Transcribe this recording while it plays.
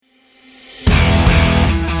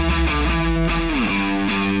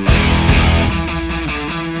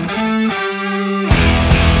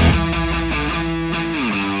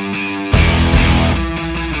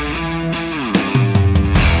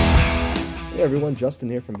Hey everyone, Justin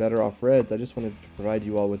here from Better Off Reds. I just wanted to provide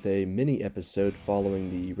you all with a mini episode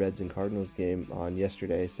following the Reds and Cardinals game on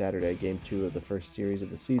yesterday, Saturday, game 2 of the first series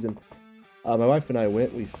of the season. My wife and I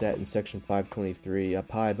we sat in section 523,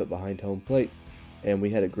 up high but behind home plate, and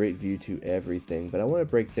we had a great view to everything. But I want to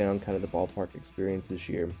break down kind of the ballpark experience this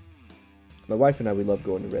year. My wife and I, we love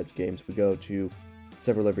going to Reds games. We go to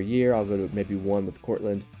several every year. I'll go to maybe one with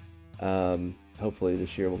Cortland. Hopefully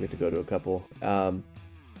this year we'll get to go to a couple.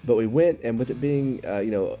 But we went, and with it being,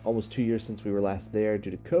 almost 2 years since we were last there due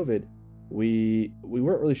to COVID, we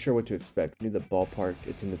weren't really sure what to expect. We knew the ballpark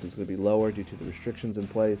attendance was going to be lower due to the restrictions in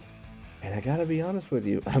place. And I gotta be honest with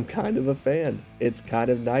you, I'm kind of a fan. It's kind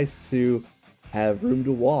of nice to have room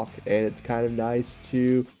to walk, and it's kind of nice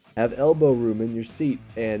to have elbow room in your seat.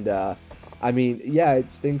 And,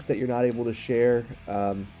 it stinks that you're not able to share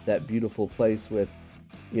that beautiful place with,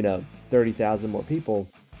 30,000 more people.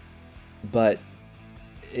 But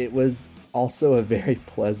it was also a very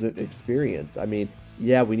pleasant experience. I mean,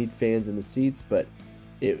 yeah, we need fans in the seats, but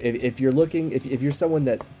if you're someone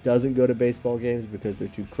that doesn't go to baseball games because they're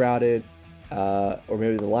too crowded, or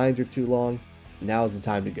maybe the lines are too long, now's the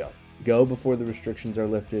time to go. Go before the restrictions are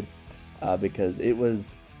lifted, because it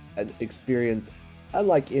was an experience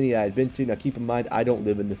unlike any I had been to. Now, keep in mind, I don't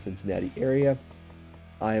live in the Cincinnati area.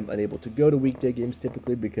 I am unable to go to weekday games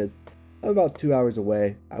typically because I'm about 2 hours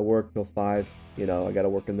away. I work till 5. I got to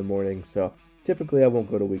work in the morning. So typically I won't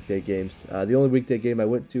go to weekday games. The only weekday game I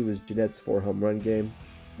went to was Jeanette's 4-home run game.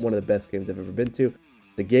 One of the best games I've ever been to.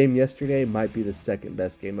 The game yesterday might be the second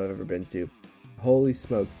best game I've ever been to. Holy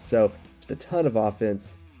smokes. So just a ton of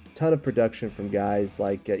offense, ton of production from guys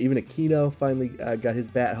like even Aquino finally got his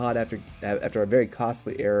bat hot after a very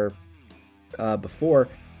costly error before.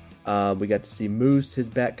 We got to see Moose, his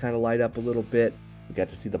bat kind of light up a little bit. We got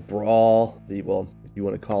to see the brawl, if you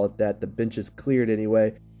want to call it that. The benches cleared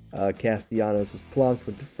anyway. Castellanos was plunked,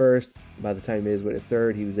 went to first. By the time he made his way to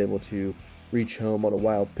third, he was able to reach home on a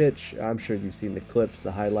wild pitch. I'm sure you've seen the clips,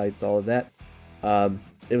 the highlights, all of that.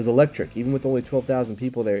 It was electric. Even with only 12,000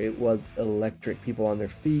 people there, it was electric. People on their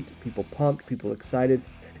feet, people pumped, people excited.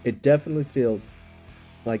 It definitely feels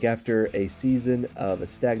like after a season of a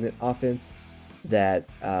stagnant offense, that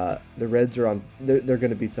the Reds are on. They're going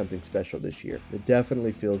to be something special this year. It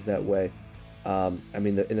definitely feels that way.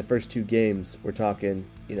 In the first 2 games, we're talking,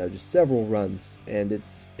 just several runs, and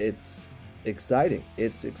it's exciting.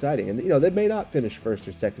 It's exciting, and they may not finish first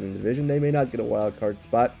or second in the division. They may not get a wild card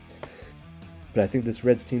spot, but I think this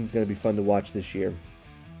Reds team is going to be fun to watch this year.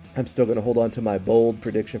 I'm still going to hold on to my bold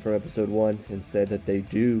prediction from episode 1 and say that they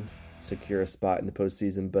do secure a spot in the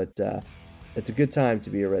postseason. But it's a good time to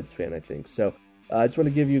be a Reds fan, I think. So. I just want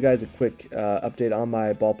to give you guys a quick update on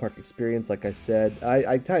my ballpark experience. Like I said,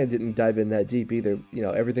 I kind of didn't dive in that deep either.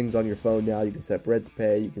 Everything's on your phone now. You can set up Reds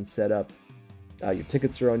Pay. You can set up your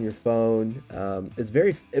tickets are on your phone.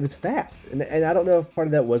 It was fast, and I don't know if part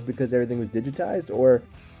of that was because everything was digitized or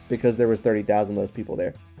because there was 30,000 less people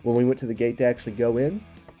there. When we went to the gate to actually go in,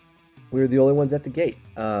 we were the only ones at the gate,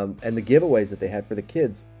 and the giveaways that they had for the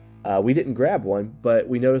kids. We didn't grab one, but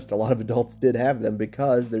we noticed a lot of adults did have them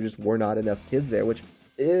because there just were not enough kids there, which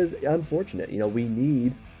is unfortunate. We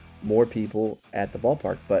need more people at the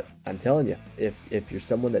ballpark. But I'm telling you, if you're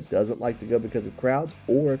someone that doesn't like to go because of crowds,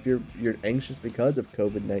 or if you're anxious because of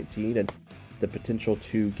COVID-19 and the potential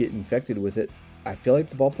to get infected with it, I feel like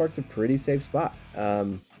the ballpark's a pretty safe spot.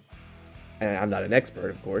 And I'm not an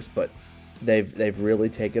expert, of course, but they've really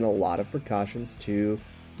taken a lot of precautions to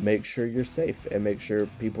make sure you're safe and make sure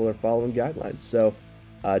people are following guidelines. So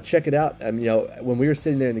check it out. When we were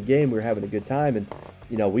sitting there in the game, we were having a good time, and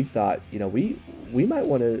we thought, we might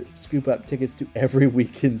want to scoop up tickets to every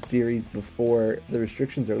weekend series before the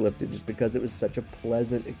restrictions are lifted, just because it was such a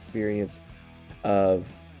pleasant experience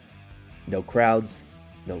of no crowds,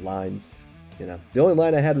 no lines. The only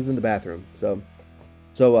line I had was in the bathroom. So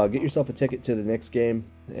get yourself a ticket to the next game,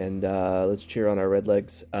 and let's cheer on our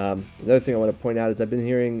Redlegs. Another thing I want to point out is I've been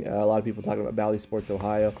hearing a lot of people talking about Bally Sports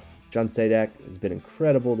Ohio. John Sadak has been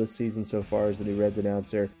incredible this season so far as the new Reds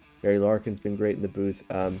announcer. Barry Larkin's been great in the booth.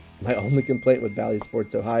 My only complaint with Bally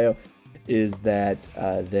Sports Ohio is that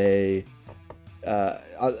they,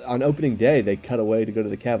 on opening day, they cut away to go to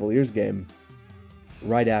the Cavaliers game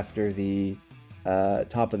right after the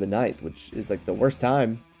top of the ninth, which is like the worst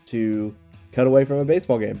time to cut away from a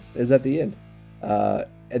baseball game, is at the end.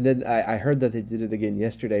 And then I heard that they did it again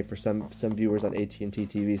yesterday for some viewers on AT&T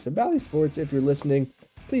TV. So Bally Sports, if you're listening,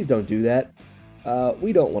 please don't do that.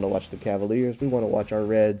 We don't want to watch the Cavaliers. We want to watch our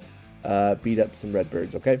Reds beat up some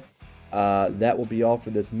Redbirds, okay? That will be all for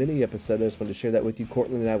this mini episode. I just wanted to share that with you.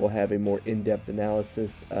 Cortland and I will have a more in-depth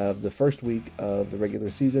analysis of the first week of the regular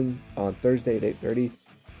season on Thursday at 8:30.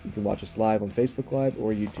 You can watch us live on Facebook Live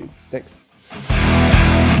or YouTube. Thanks.